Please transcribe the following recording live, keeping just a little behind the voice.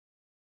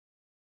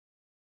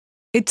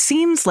It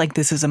seems like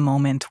this is a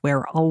moment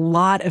where a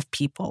lot of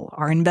people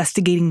are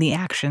investigating the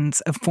actions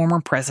of former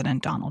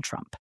President Donald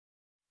Trump.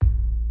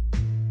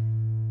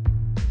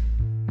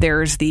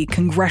 There's the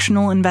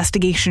congressional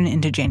investigation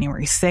into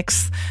January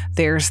 6th.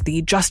 There's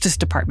the Justice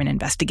Department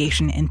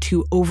investigation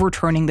into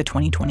overturning the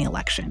 2020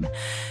 election.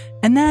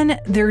 And then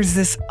there's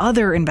this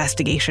other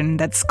investigation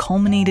that's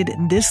culminated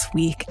this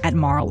week at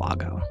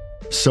Mar-a-Lago.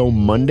 So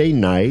Monday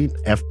night,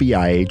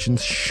 FBI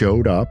agents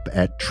showed up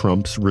at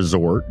Trump's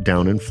resort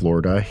down in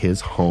Florida,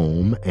 his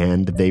home,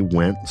 and they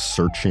went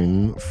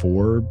searching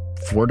for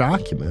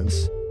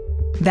documents.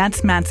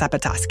 That's Matt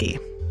Zapotosky.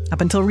 Up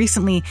until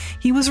recently,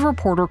 he was a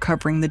reporter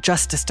covering the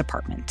Justice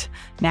Department.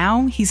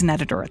 Now he's an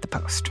editor at The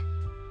Post.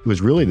 It was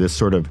really this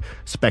sort of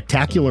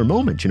spectacular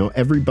moment. You know,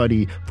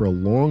 everybody for a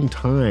long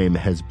time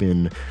has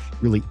been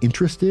really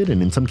interested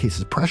and in some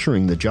cases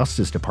pressuring the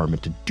Justice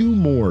Department to do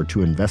more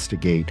to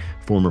investigate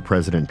former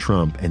President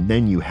Trump. And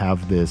then you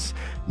have this,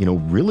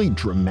 really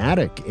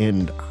dramatic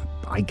and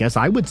I guess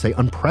I would say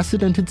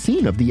unprecedented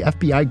scene of the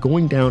FBI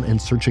going down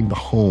and searching the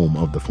home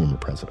of the former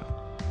president.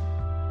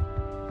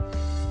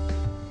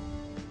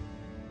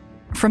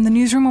 From the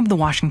newsroom of The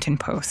Washington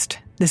Post,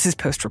 this is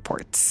Post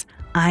Reports.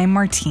 I'm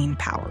Martine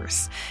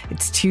Powers.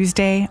 It's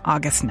Tuesday,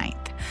 August 9th.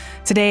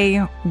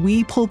 Today,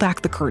 we pull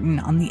back the curtain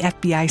on the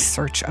FBI's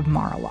search of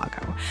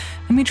Mar-a-Lago,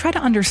 and we try to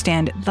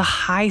understand the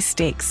high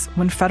stakes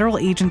when federal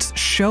agents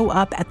show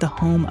up at the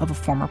home of a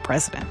former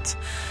president.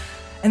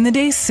 In the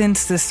days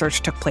since this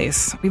search took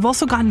place, we've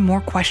also gotten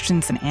more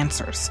questions than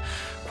answers.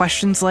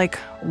 Questions like,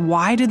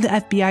 why did the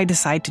FBI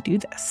decide to do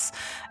this?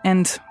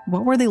 And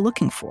what were they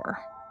looking for?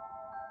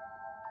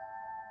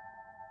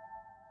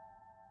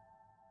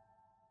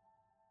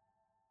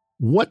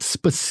 What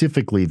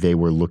specifically they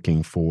were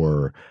looking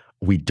for,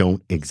 we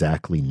don't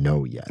exactly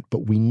know yet.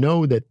 But we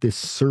know that this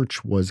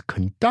search was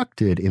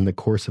conducted in the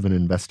course of an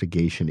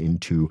investigation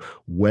into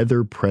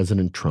whether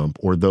President Trump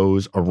or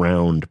those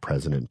around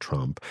President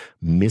Trump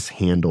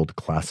mishandled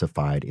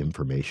classified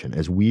information.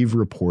 As we've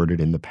reported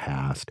in the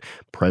past,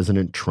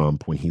 President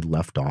Trump, when he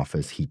left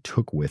office, he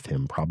took with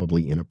him,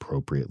 probably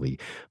inappropriately,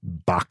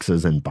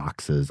 boxes and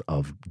boxes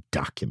of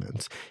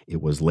documents.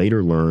 It was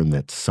later learned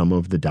that some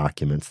of the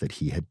documents that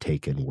he had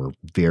taken were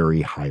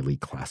very highly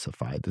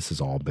classified. This has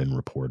all been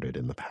reported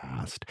in the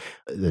past.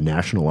 The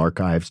National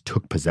Archives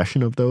took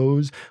possession of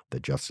those. The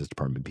Justice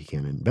Department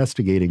began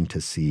investigating to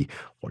see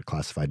what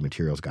classified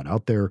materials got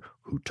out there,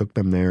 who took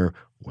them there,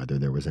 whether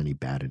there was any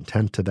bad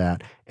intent to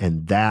that.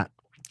 And that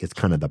is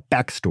kind of the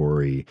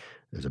backstory.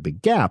 There's a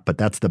big gap, but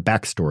that's the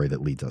backstory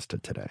that leads us to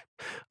today.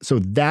 So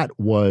that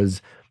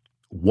was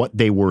what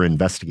they were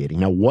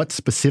investigating. Now, what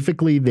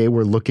specifically they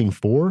were looking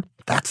for,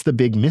 that's the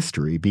big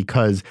mystery,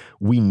 because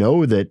we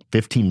know that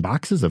 15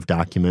 boxes of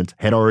documents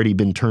had already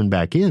been turned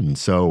back in.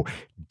 So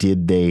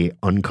did they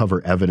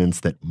uncover evidence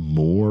that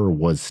more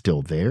was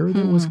still there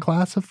that was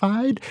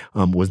classified?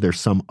 Was there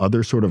some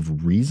other sort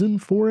of reason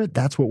for it?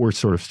 That's what we're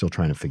sort of still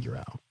trying to figure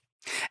out.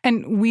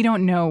 And we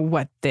don't know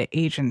what the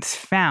agents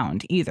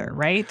found either,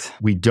 right?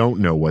 We don't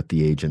know what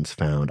the agents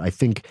found. I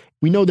think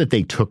we know that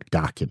they took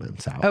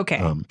documents out.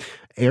 Okay.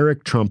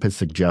 Eric Trump has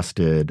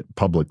suggested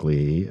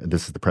publicly,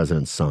 this is the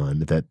president's son,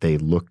 that they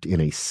looked in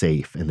a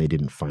safe and they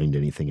didn't find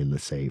anything in the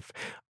safe.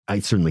 I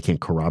certainly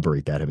can't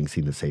corroborate that, having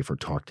seen the safe or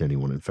talked to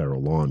anyone in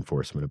federal law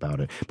enforcement about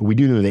it. But we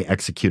do know they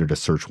executed a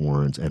search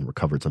warrant and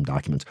recovered some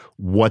documents.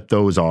 What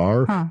those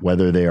are,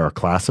 whether they are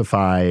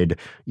classified,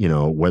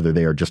 whether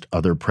they are just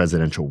other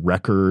presidential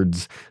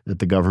records that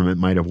the government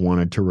might have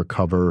wanted to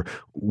recover,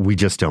 we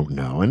just don't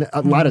know. And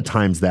a lot of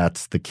times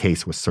that's the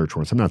case with search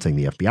warrants. I'm not saying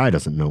the FBI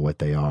doesn't know what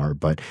they are,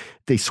 but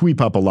they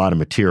sweep up a lot of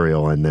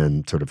material and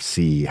then sort of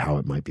see how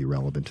it might be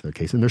relevant to their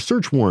case. And their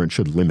search warrant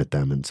should limit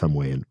them in some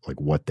way in like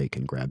what they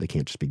can grab. They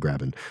can't just be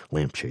grabbing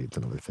lampshades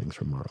and other things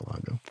from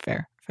Mar-a-Lago.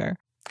 Fair.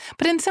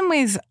 But in some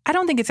ways, I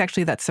don't think it's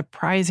actually that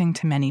surprising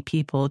to many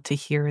people to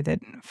hear that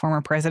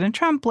former President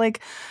Trump,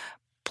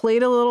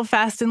 played a little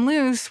fast and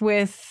loose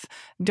with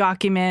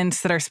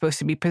documents that are supposed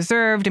to be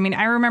preserved. I mean,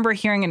 I remember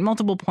hearing at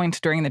multiple points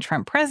during the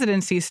Trump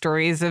presidency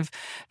stories of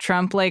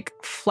Trump,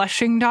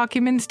 flushing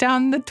documents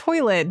down the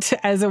toilet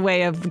as a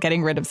way of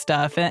getting rid of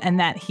stuff. And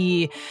that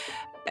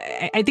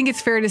I think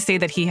it's fair to say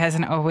that he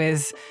hasn't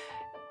always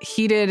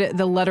heeded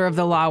the letter of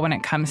the law when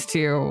it comes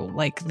to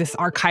this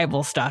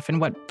archival stuff and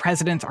what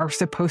presidents are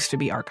supposed to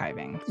be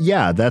archiving.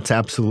 Yeah, that's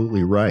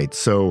absolutely right.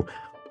 So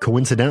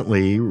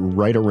coincidentally,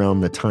 right around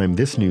the time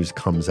this news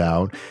comes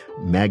out,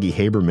 Maggie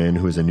Haberman,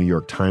 who is a New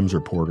York Times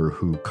reporter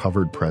who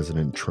covered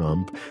President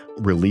Trump,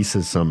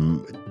 releases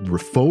some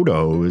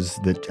photos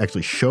that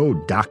actually show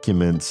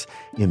documents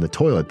in the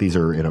toilet. These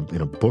are in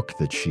a book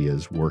that she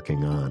is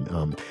working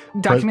on.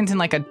 Documents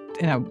in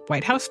a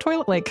White House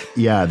toilet?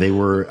 Yeah, they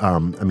were,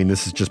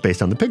 this is just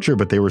based on the picture,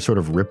 but they were sort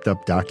of ripped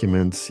up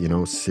documents,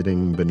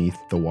 sitting beneath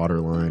the water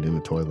line in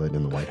the toilet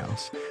in the White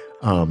House.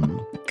 And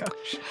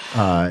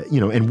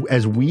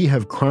as we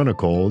have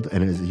chronicled,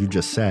 and as you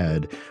just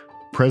said,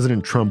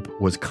 President Trump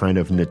was kind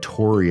of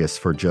notorious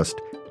for just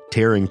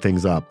tearing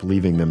things up,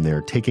 leaving them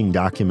there, taking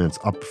documents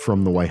up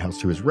from the White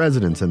House to his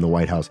residence in the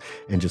White House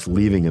and just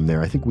leaving him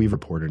there. I think we've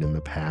reported in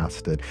the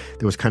past that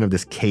there was kind of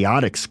this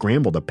chaotic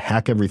scramble to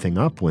pack everything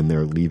up when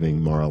they're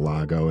leaving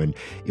Mar-a-Lago, and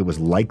it was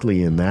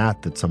likely in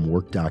that some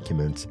work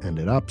documents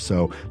ended up.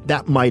 So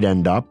that might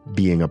end up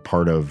being a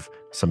part of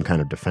some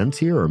kind of defense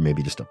here, or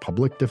maybe just a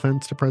public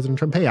defense to President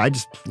Trump. Hey,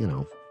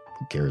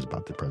 who cares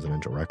about the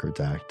Presidential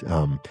Records Act?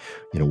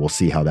 We'll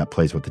see how that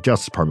plays with the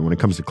Justice Department. When it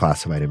comes to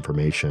classified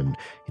information,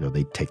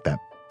 they take that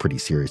pretty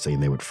seriously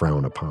and they would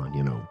frown upon,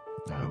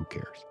 who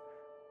cares?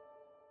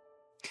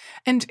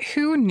 And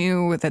who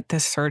knew that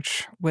this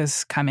search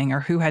was coming,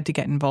 or who had to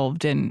get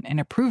involved in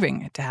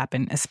approving it to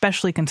happen,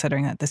 especially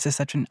considering that this is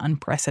such an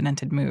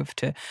unprecedented move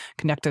to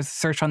conduct a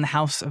search on the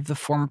house of the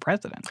former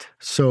president?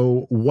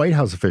 So White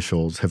House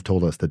officials have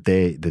told us that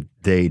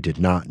they did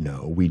not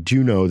know. We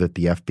do know that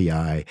the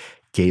FBI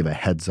gave a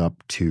heads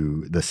up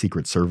to the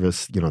Secret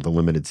Service, the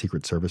limited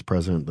Secret Service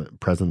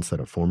presence that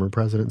a former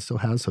president still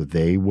has. So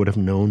they would have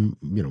known,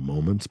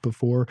 moments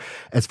before.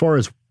 As far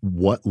as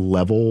what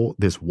level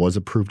this was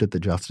approved at the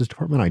Justice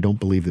Department, I don't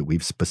believe that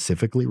we've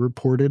specifically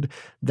reported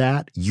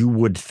that. You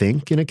would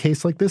think in a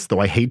case like this, though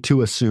I hate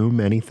to assume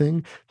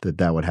anything,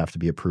 that would have to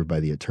be approved by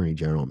the Attorney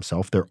General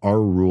himself. There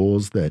are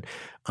rules that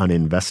an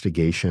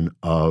investigation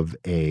of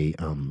a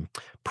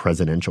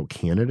presidential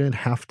candidate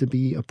have to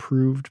be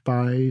approved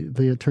by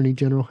the Attorney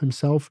General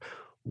himself.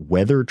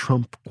 Whether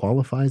Trump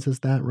qualifies as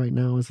that right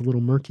now is a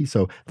little murky.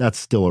 So that's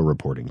still a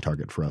reporting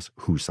target for us,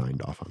 who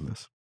signed off on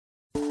this.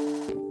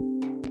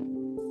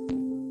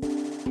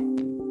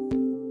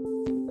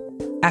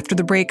 After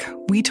the break,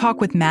 we talk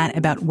with Matt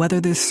about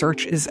whether this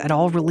search is at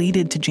all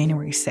related to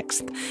January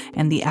 6th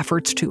and the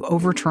efforts to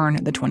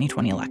overturn the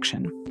 2020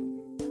 election.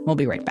 We'll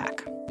be right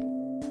back.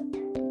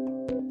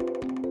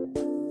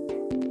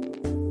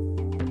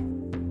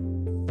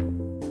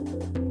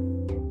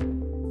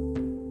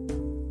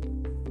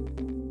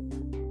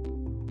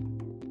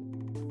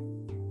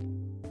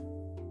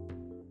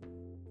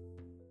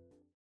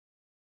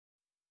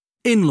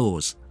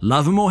 In-laws,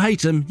 love them or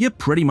hate them, you're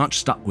pretty much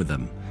stuck with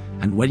them.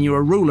 And when you're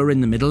a ruler in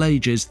the Middle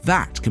Ages,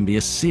 that can be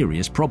a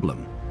serious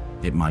problem.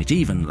 It might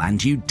even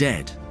land you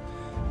dead.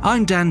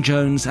 I'm Dan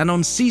Jones, and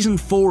on Season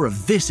 4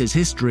 of This Is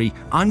History,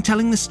 I'm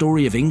telling the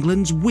story of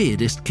England's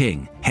weirdest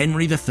king,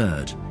 Henry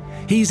III.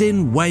 He's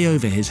in way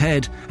over his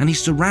head, and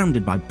he's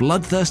surrounded by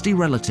bloodthirsty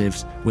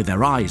relatives with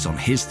their eyes on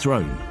his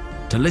throne.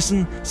 To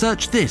listen,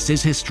 search This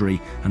Is History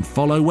and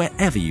follow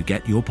wherever you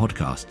get your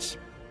podcasts.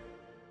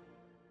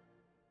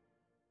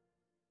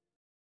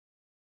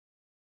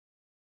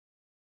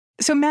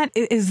 So, Matt,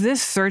 is this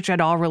search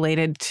at all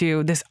related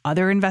to this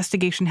other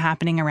investigation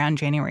happening around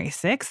January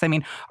 6th? I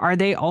mean, are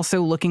they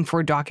also looking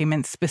for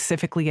documents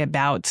specifically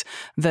about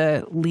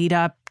the lead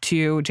up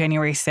to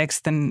January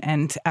 6th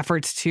and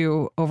efforts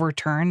to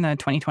overturn the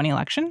 2020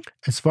 election?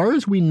 As far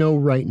as we know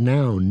right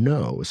now,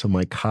 no. So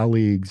my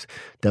colleagues,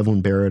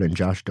 Devlin Barrett and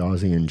Josh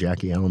Dawsey and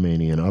Jackie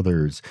Alemany and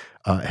others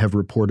have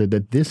reported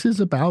that this is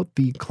about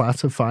the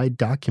classified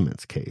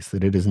documents case,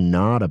 that it is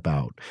not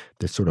about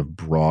this sort of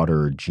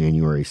broader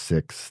January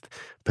 6th,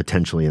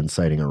 potentially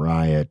inciting a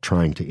riot,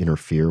 trying to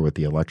interfere with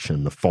the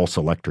election, the false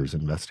electors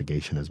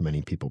investigation, as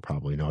many people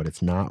probably know it.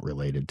 It's not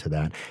related to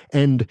that.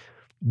 And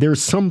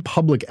there's some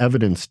public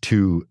evidence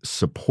to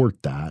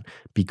support that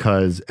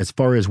because, as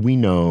far as we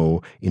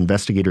know,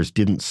 investigators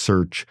didn't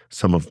search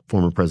some of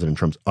former President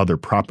Trump's other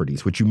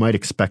properties, which you might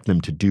expect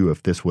them to do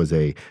if this was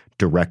a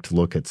direct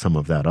look at some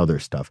of that other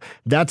stuff.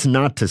 That's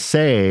not to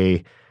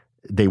say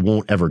they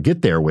won't ever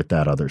get there with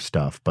that other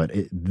stuff, but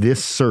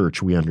this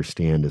search, we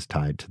understand, is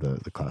tied to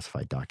the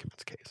classified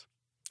documents case.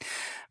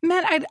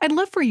 Matt, I'd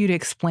love for you to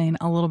explain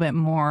a little bit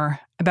more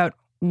about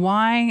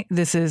why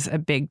this is a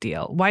big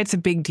deal, why it's a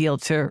big deal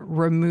to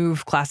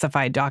remove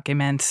classified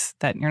documents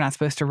that you're not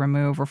supposed to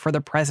remove, or for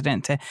the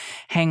president to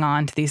hang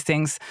on to these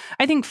things.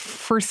 I think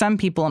for some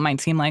people, it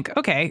might seem like,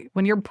 okay,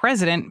 when you're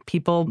president,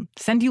 people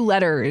send you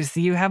letters,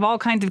 you have all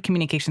kinds of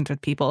communications with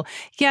people.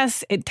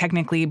 Yes, it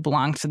technically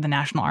belongs to the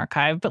National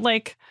Archive, but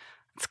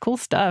it's cool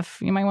stuff.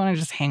 You might want to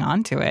just hang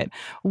on to it.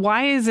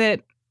 Why is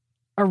it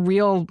a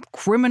real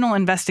criminal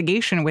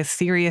investigation with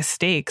serious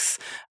stakes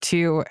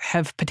to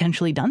have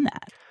potentially done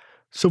that?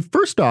 So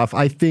first off,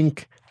 I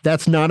think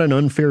that's not an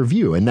unfair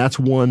view, and that's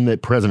one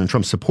that President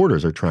Trump's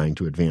supporters are trying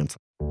to advance.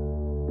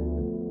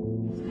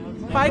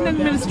 Biden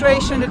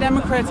administration, the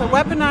Democrats are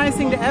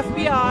weaponizing the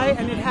FBI,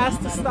 and it has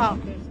to stop.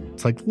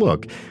 It's like,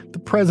 look, the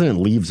president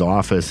leaves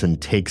office and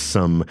takes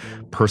some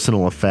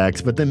personal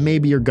effects, but then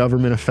maybe your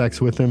government effects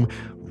with him.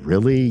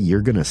 Really?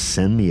 You're going to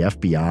send the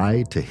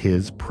FBI to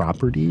his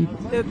property?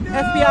 The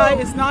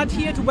FBI is not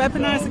here to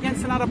weaponize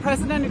against another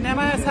president. It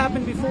never has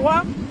happened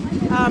before.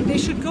 They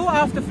should go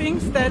after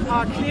things that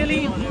are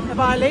clearly a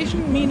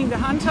violation, meaning the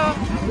Hunter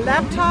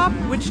laptop,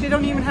 which they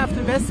don't even have to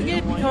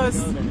investigate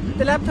because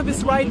the laptop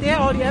is right there,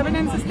 all the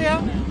evidence is there.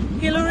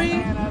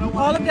 Hillary,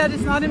 all of that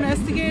is not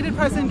investigated.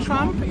 President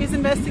Trump is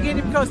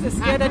investigated because they're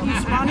scared that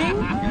he's running,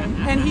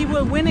 and he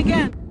will win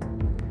again.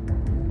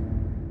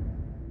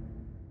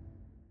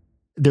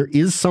 there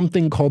is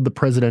something called the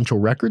Presidential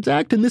Records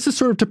Act, and this is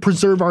sort of to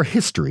preserve our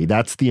history.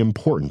 That's the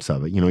importance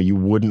of it. You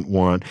wouldn't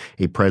want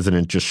a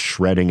president just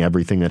shredding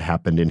everything that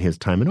happened in his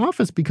time in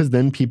office, because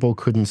then people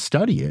couldn't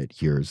study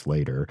it years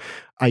later.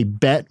 I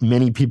bet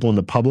many people in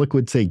the public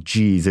would say,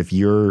 geez, if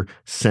you're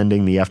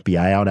sending the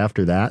FBI out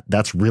after that,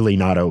 that's really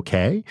not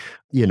okay.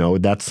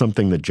 That's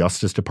something the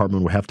Justice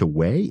Department would have to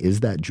weigh. Is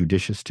that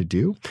judicious to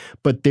do?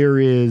 But there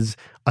is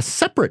a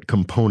separate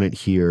component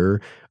here,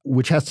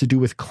 which has to do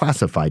with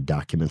classified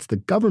documents. The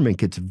government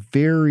gets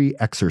very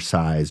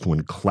exercised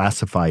when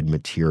classified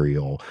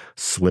material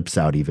slips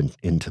out even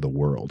into the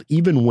world.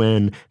 Even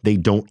when they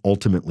don't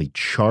ultimately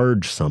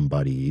charge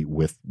somebody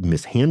with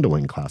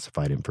mishandling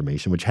classified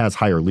information, which has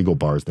higher legal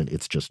bars than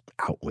it's just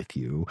out with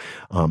you,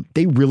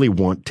 they really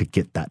want to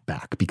get that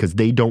back because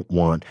they don't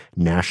want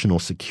national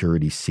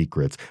security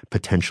secrets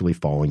potentially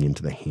falling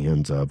into the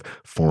hands of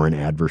foreign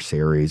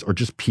adversaries or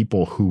just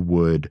people who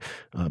would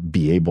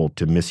be able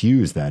to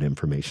misuse that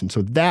information.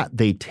 So that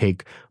they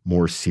take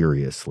more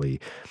seriously.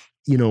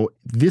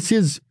 This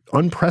is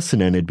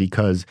unprecedented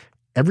because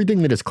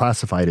everything that is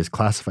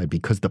classified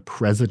because the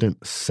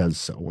president says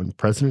so. When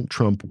President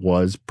Trump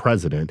was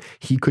president,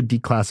 he could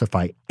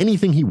declassify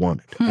anything he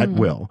wanted at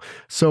will.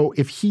 So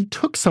if he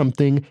took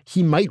something,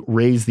 he might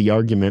raise the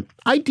argument,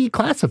 I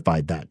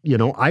declassified that.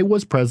 I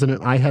was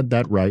president. I had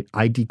that right.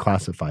 I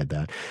declassified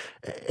that.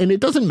 And it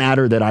doesn't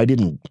matter that I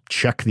didn't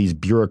check these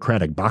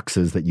bureaucratic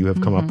boxes that you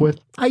have come up with.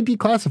 I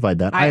declassified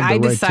that. I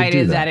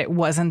decided that it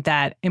wasn't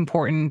that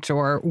important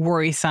or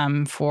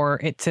worrisome for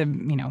it to,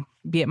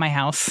 be at my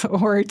house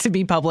or to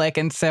be public.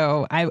 And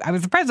so I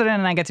was the president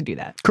and I get to do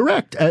that.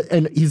 Correct.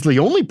 And he's the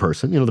only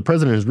person, the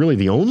president is really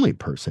the only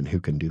person who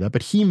can do that.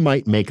 But he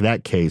might make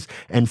that case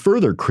and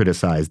further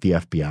criticize the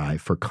FBI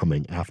for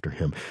coming after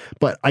him.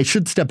 But I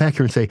should step back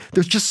here and say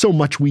there's just so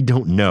much we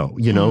don't know.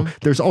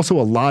 There's also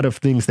a lot of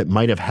things that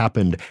might have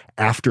happened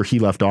after he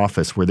left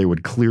office where there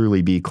would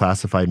clearly be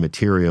classified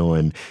material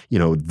and,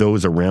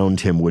 those around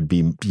him would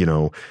be,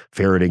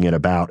 ferreting it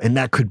about. And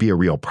that could be a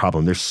real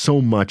problem. There's so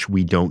much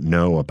we don't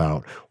know about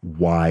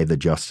why the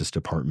Justice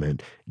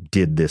Department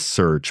did this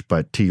search.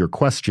 But to your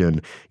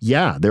question,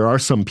 yeah, there are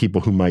some people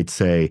who might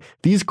say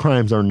these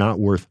crimes are not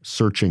worth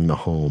searching the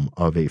home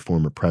of a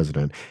former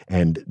president.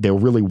 And they'll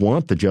really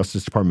want the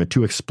Justice Department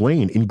to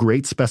explain in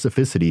great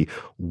specificity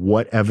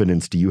what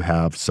evidence do you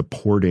have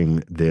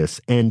supporting this.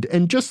 And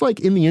just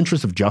like in the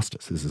interest of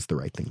justice, is this the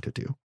right thing to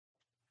do?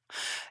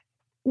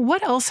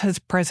 What else has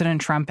President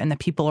Trump and the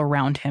people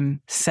around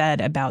him said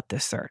about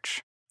this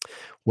search?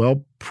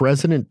 Well,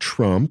 President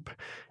Trump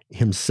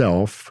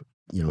himself,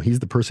 he's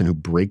the person who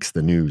breaks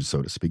the news,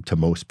 so to speak, to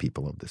most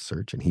people of this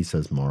search. And he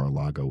says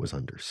Mar-a-Lago was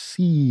under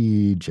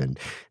siege and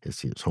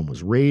his home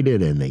was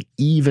raided, and they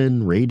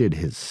even raided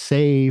his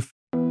safe.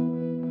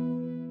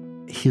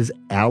 His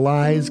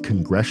allies,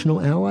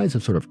 congressional allies,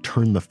 have sort of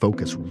turned the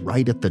focus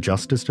right at the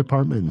Justice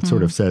Department and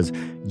sort of says,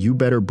 you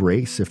better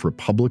brace if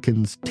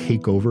Republicans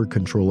take over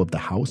control of the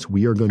House.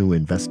 We are going to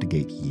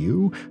investigate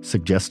you,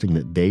 suggesting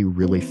that they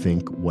really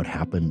think what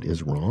happened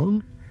is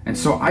wrong. And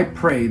so I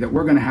pray that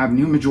we're going to have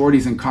new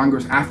majorities in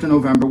Congress after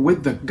November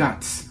with the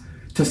guts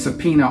to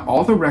subpoena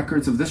all the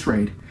records of this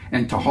raid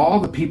and to haul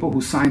the people who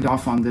signed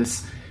off on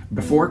this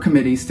before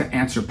committees to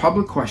answer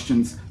public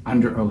questions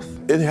under oath.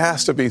 It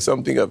has to be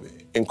something of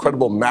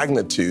incredible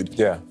magnitude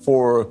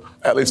for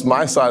at least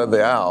my side of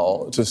the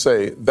aisle to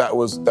say that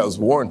was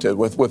warranted.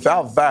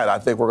 Without that, I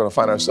think we're going to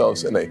find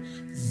ourselves in a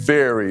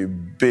very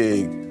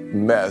big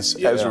mess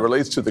as it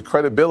relates to the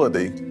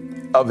credibility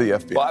of the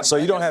FBI. Well, so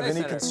you don't have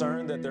any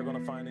concern that they're going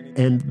to find anything?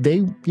 And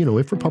they,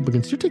 if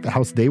Republicans do take the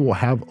House, they will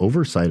have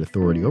oversight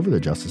authority over the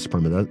Justice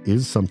Department. That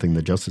is something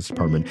the Justice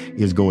Department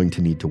is going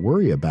to need to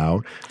worry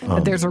about.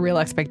 There's a real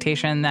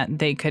expectation that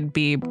they could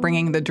be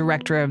bringing the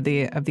director of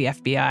the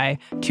FBI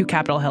to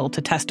Capitol Hill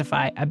to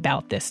testify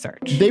about this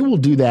search. They will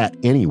do that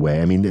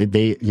anyway. I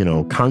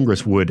mean,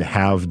 Congress would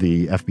have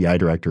the FBI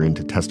director in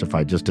to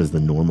testify just as the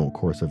normal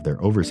course of their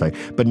oversight.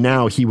 But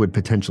now he would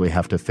potentially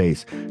have to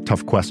face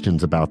tough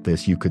questions about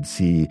this. You could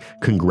see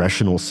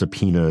congressional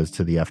subpoenas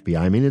to the FBI.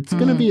 I mean, it's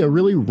going to be a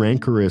really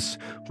rancorous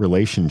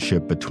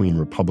relationship between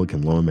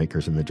Republican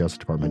lawmakers and the Justice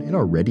Department. It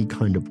already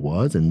kind of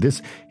was, and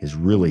this is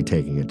really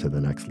taking it to the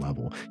next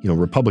level.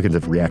 Republicans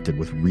have reacted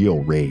with real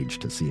rage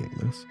to seeing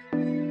this.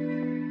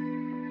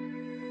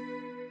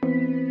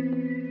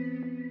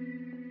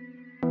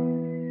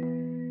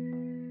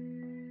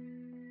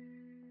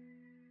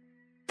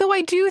 Though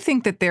I do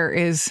think that there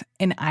is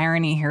an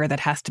irony here that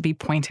has to be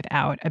pointed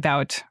out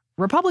about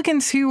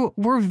Republicans who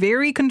were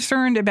very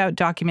concerned about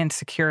document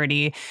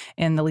security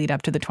in the lead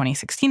up to the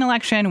 2016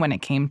 election when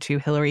it came to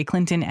Hillary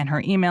Clinton and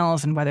her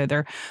emails and whether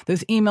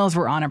those emails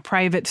were on a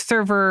private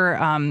server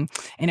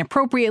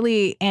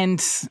inappropriately.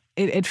 And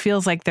it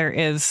feels like there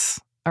is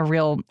a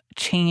real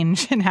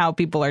change in how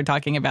people are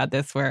talking about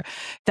this, where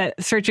that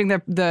searching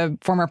the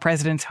former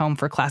president's home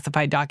for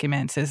classified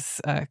documents is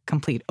a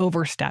complete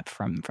overstep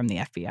from the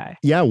FBI.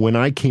 Yeah, when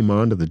I came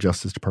onto the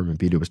Justice Department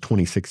beat, it was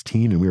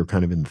 2016, and we were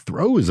kind of in the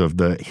throes of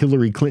the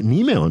Hillary Clinton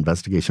email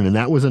investigation, and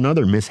that was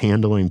another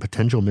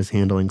potential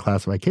mishandling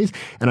classified case.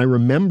 And I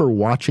remember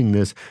watching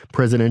this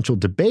presidential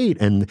debate,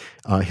 and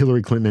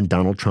Hillary Clinton and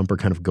Donald Trump are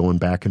kind of going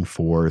back and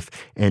forth,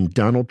 and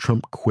Donald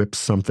Trump quips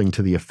something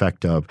to the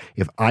effect of,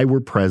 "If I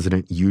were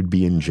president, you'd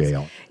be in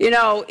jail." You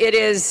know,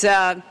 it's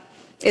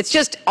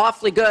just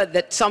awfully good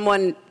that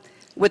someone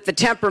with the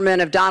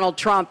temperament of Donald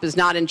Trump is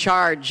not in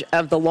charge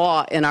of the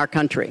law in our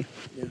country.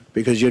 Yeah,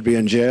 because you'd be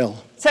in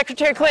jail.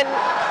 Secretary Clinton.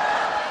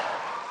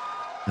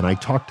 And I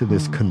talked to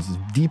this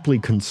deeply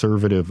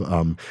conservative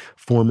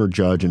former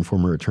judge and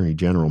former attorney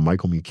general,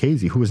 Michael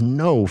Mukasey, who was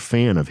no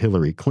fan of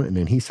Hillary Clinton.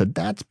 And he said,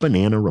 that's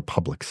banana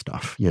republic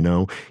stuff,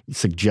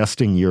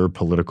 suggesting your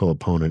political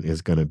opponent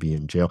is going to be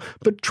in jail.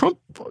 But Trump,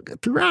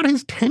 throughout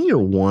his tenure,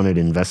 wanted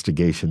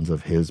investigations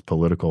of his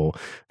political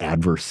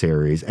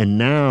adversaries. And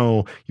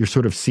now you're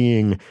sort of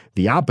seeing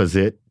the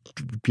opposite.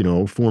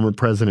 Former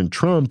President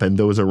Trump and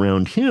those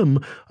around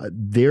him,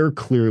 they're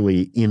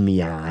clearly in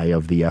the eye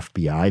of the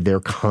FBI. Their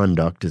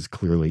conduct is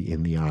clearly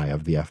in the eye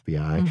of the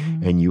FBI.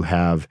 Mm-hmm. And you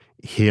have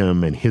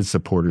him and his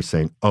supporters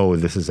saying, oh,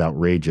 this is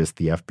outrageous.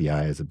 The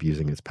FBI is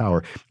abusing its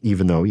power,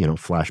 even though,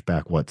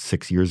 flashback,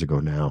 6 years ago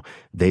now,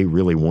 they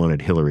really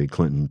wanted Hillary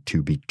Clinton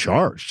to be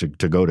charged,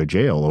 to go to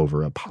jail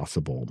over a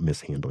possible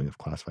mishandling of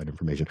classified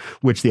information,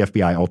 which the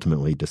FBI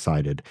ultimately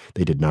decided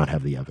they did not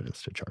have the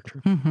evidence to charge her.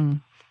 Mm-hmm.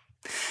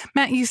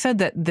 Matt, you said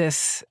that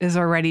this is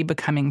already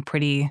becoming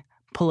pretty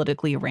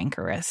politically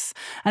rancorous.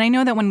 And I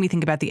know that when we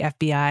think about the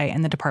FBI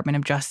and the Department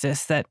of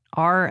Justice, that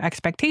our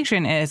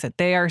expectation is that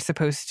they are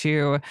supposed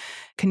to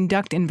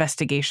conduct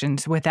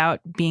investigations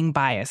without being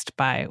biased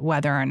by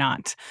whether or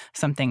not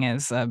something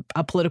is a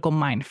political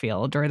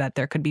minefield or that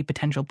there could be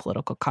potential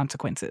political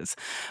consequences.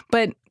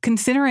 But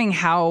considering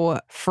how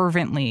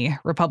fervently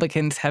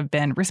Republicans have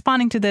been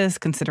responding to this,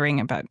 considering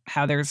about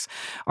how there's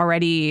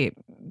already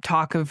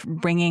talk of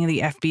bringing the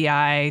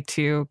FBI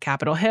to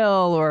Capitol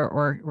Hill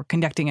or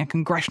conducting a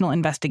congressional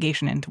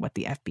investigation into what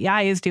the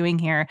FBI is doing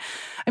here.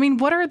 I mean,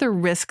 what are the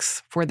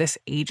risks for this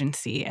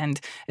agency? And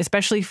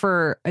especially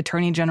for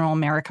Attorney General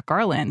Merrick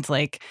Garland,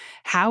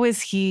 how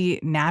is he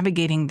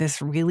navigating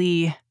this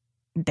really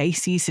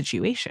dicey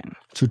situation?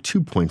 So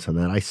 2 points on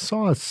that. I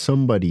saw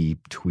somebody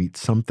tweet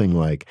something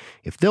like,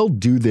 if they'll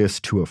do this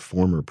to a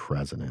former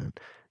president,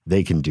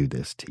 they can do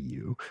this to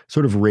you,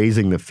 sort of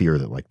raising the fear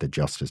that the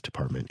Justice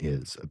Department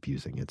is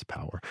abusing its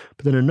power.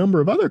 But then a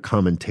number of other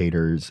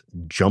commentators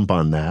jump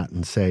on that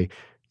and say,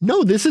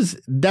 no,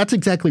 that's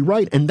exactly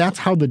right. And that's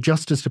how the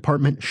Justice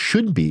Department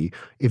should be.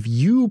 If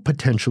you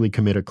potentially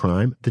commit a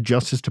crime, the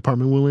Justice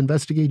Department will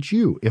investigate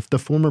you. If the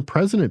former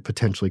president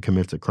potentially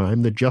commits a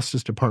crime, the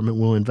Justice Department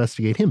will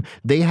investigate him.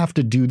 They have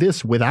to do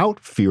this without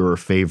fear or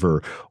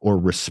favor or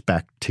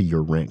respect to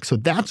your rank. So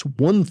that's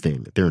one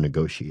thing they're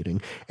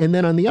negotiating. And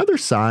then on the other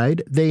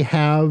side, they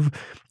have,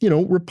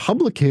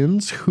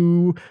 Republicans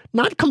who,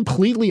 not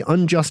completely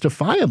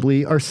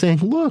unjustifiably, are saying,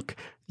 look,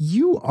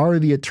 you are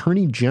the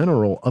attorney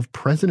general of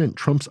President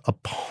Trump's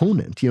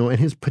opponent, and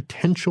his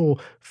potential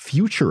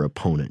future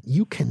opponent.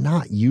 You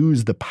cannot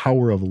use the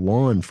power of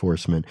law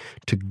enforcement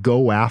to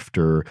go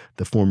after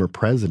the former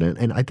president.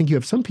 And I think you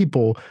have some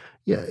people,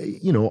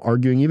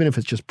 arguing, even if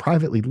it's just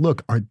privately,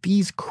 look, are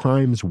these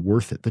crimes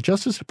worth it? The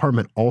Justice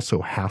Department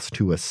also has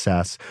to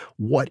assess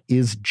what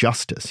is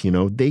justice.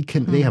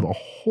 They have a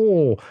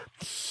whole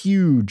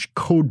huge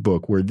code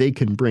book where they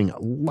can bring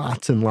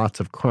lots and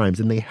lots of crimes,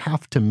 and they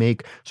have to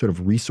make sort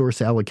of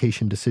resource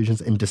allocation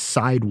decisions and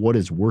decide what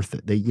is worth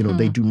it. They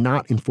do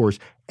not enforce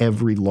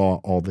every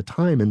law all the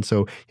time. And so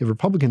you have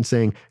Republicans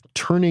saying,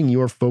 turning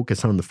your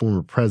focus on the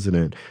former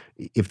president,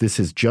 if this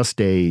is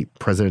just a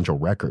Presidential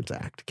Records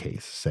Act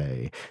case,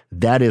 say,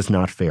 that is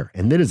not fair.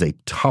 And that is a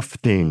tough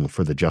thing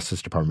for the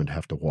Justice Department to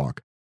have to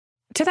walk.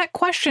 To that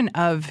question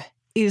of,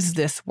 is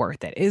this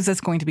worth it? Is this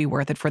going to be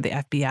worth it for the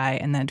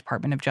FBI and the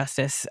Department of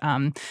Justice,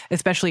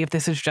 especially if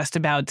this is just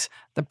about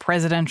the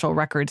Presidential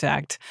Records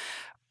Act?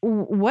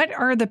 What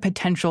are the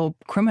potential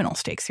criminal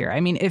stakes here? I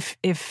mean, if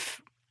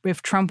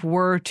Trump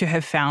were to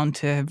have found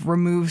to have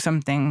removed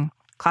something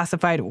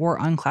classified or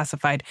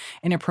unclassified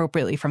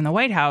inappropriately from the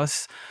White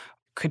House,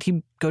 could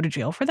he go to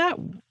jail for that?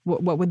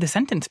 What would the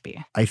sentence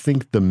be? I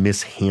think the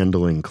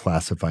mishandling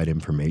classified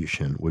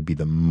information would be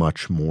the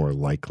much more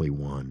likely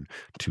one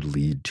to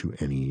lead to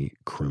any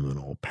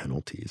criminal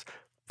penalties.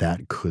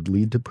 That could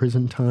lead to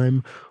prison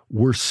time.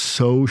 We're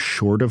so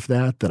short of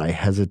that I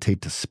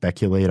hesitate to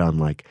speculate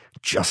on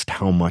just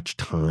how much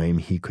time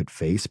he could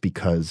face,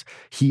 because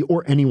he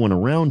or anyone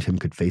around him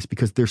could face,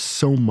 because there's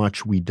so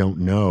much we don't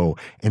know.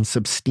 And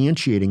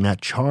substantiating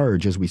that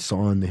charge, as we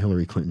saw in the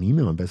Hillary Clinton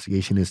email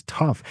investigation, is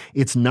tough.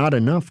 It's not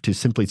enough to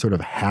simply sort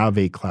of have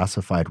a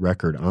classified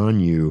record on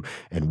you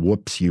and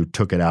whoops, you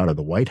took it out of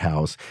the White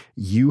House.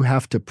 You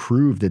have to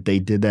prove that they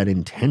did that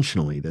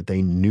intentionally, that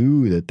they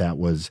knew that that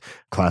was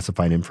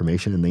classified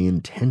information and they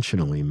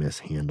intentionally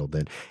mishandled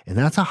it. And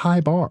that's a high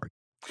bar.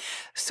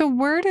 So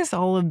where does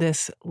all of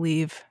this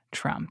leave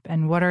Trump?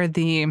 And what are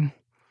the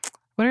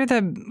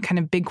kind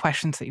of big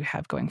questions that you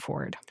have going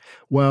forward?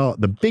 Well,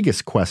 the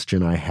biggest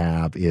question I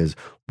have is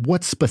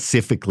what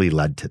specifically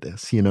led to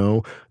this? You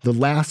know, the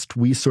last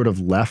we sort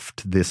of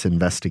left this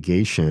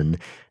investigation,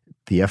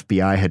 the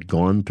FBI had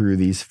gone through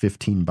these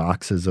 15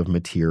 boxes of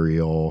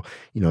material.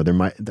 You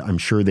know, I'm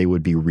sure they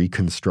would be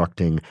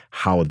reconstructing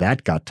how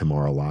that got to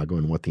Mar-a-Lago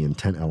and what the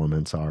intent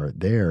elements are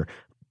there.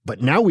 But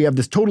now we have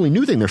this totally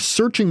new thing. They're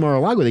searching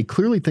Mar-a-Lago. They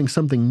clearly think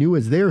something new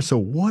is there. So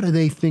what do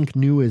they think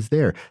new is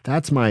there?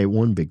 That's my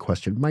one big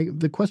question.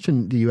 The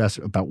question that you asked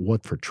about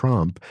what for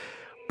Trump,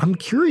 I'm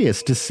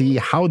curious to see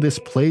how this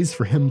plays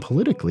for him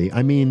politically.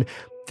 I mean,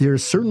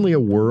 there's certainly a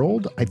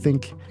world, I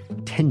think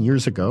 10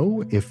 years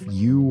ago, if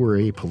you were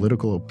a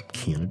political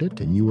candidate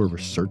and you were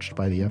researched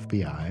by the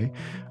FBI,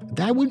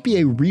 that would be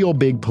a real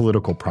big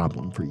political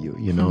problem for you.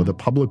 You know, the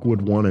public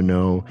would want to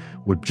know,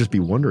 would just be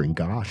wondering,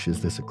 gosh,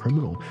 is this a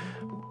criminal?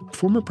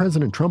 Former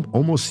President Trump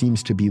almost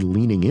seems to be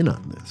leaning in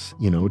on this,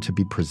 you know, to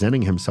be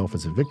presenting himself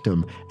as a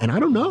victim. And I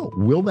don't know,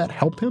 will that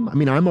help him? I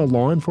mean, I was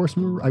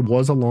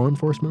a law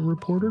enforcement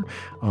reporter.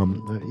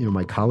 You know,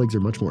 my colleagues are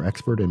much more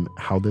expert in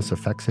how this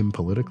affects him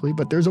politically.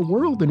 But there's a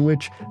world in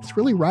which this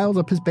really riles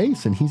up his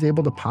base and he's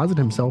able to posit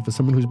himself as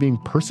someone who's being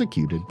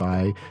persecuted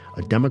by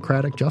a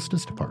Democratic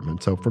Justice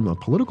Department. So from a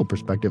political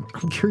perspective,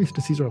 I'm curious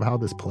to see sort of how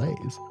this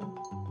plays.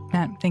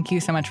 Matt, thank you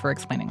so much for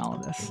explaining all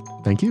of this.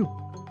 Thank you.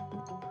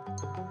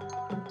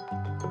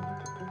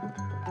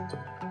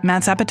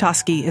 Matt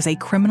Zapotosky is a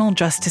criminal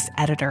justice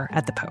editor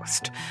at The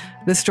Post.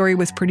 This story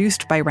was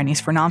produced by Rennie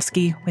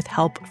Svirnovsky with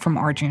help from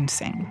Arjun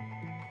Singh.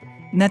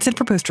 And that's it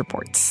for Post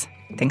Reports.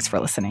 Thanks for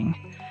listening.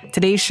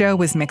 Today's show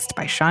was mixed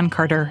by Sean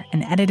Carter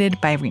and edited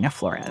by Rena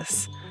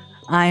Flores.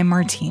 I'm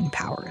Martine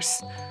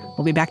Powers.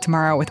 We'll be back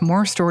tomorrow with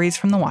more stories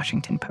from The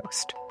Washington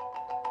Post.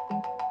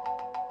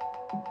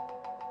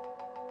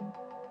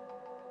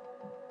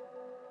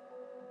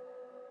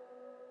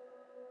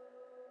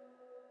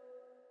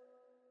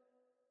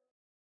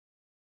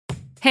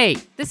 Hey,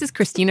 this is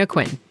Christina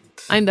Quinn.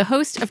 I'm the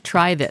host of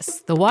Try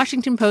This, The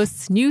Washington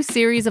Post's new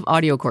series of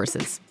audio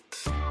courses.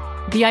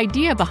 The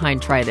idea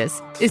behind Try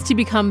This is to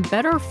become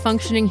better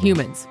functioning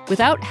humans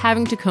without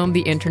having to comb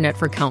the internet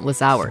for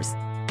countless hours.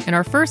 In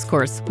our first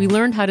course, we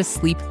learned how to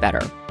sleep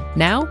better.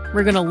 Now,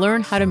 we're going to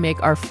learn how to make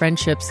our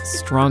friendships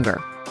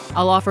stronger.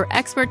 I'll offer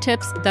expert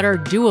tips that are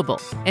doable,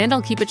 and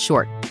I'll keep it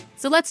short.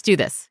 So let's do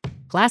this.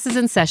 Class is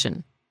in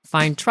session.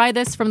 Find Try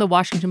This from The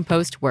Washington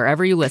Post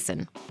wherever you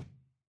listen.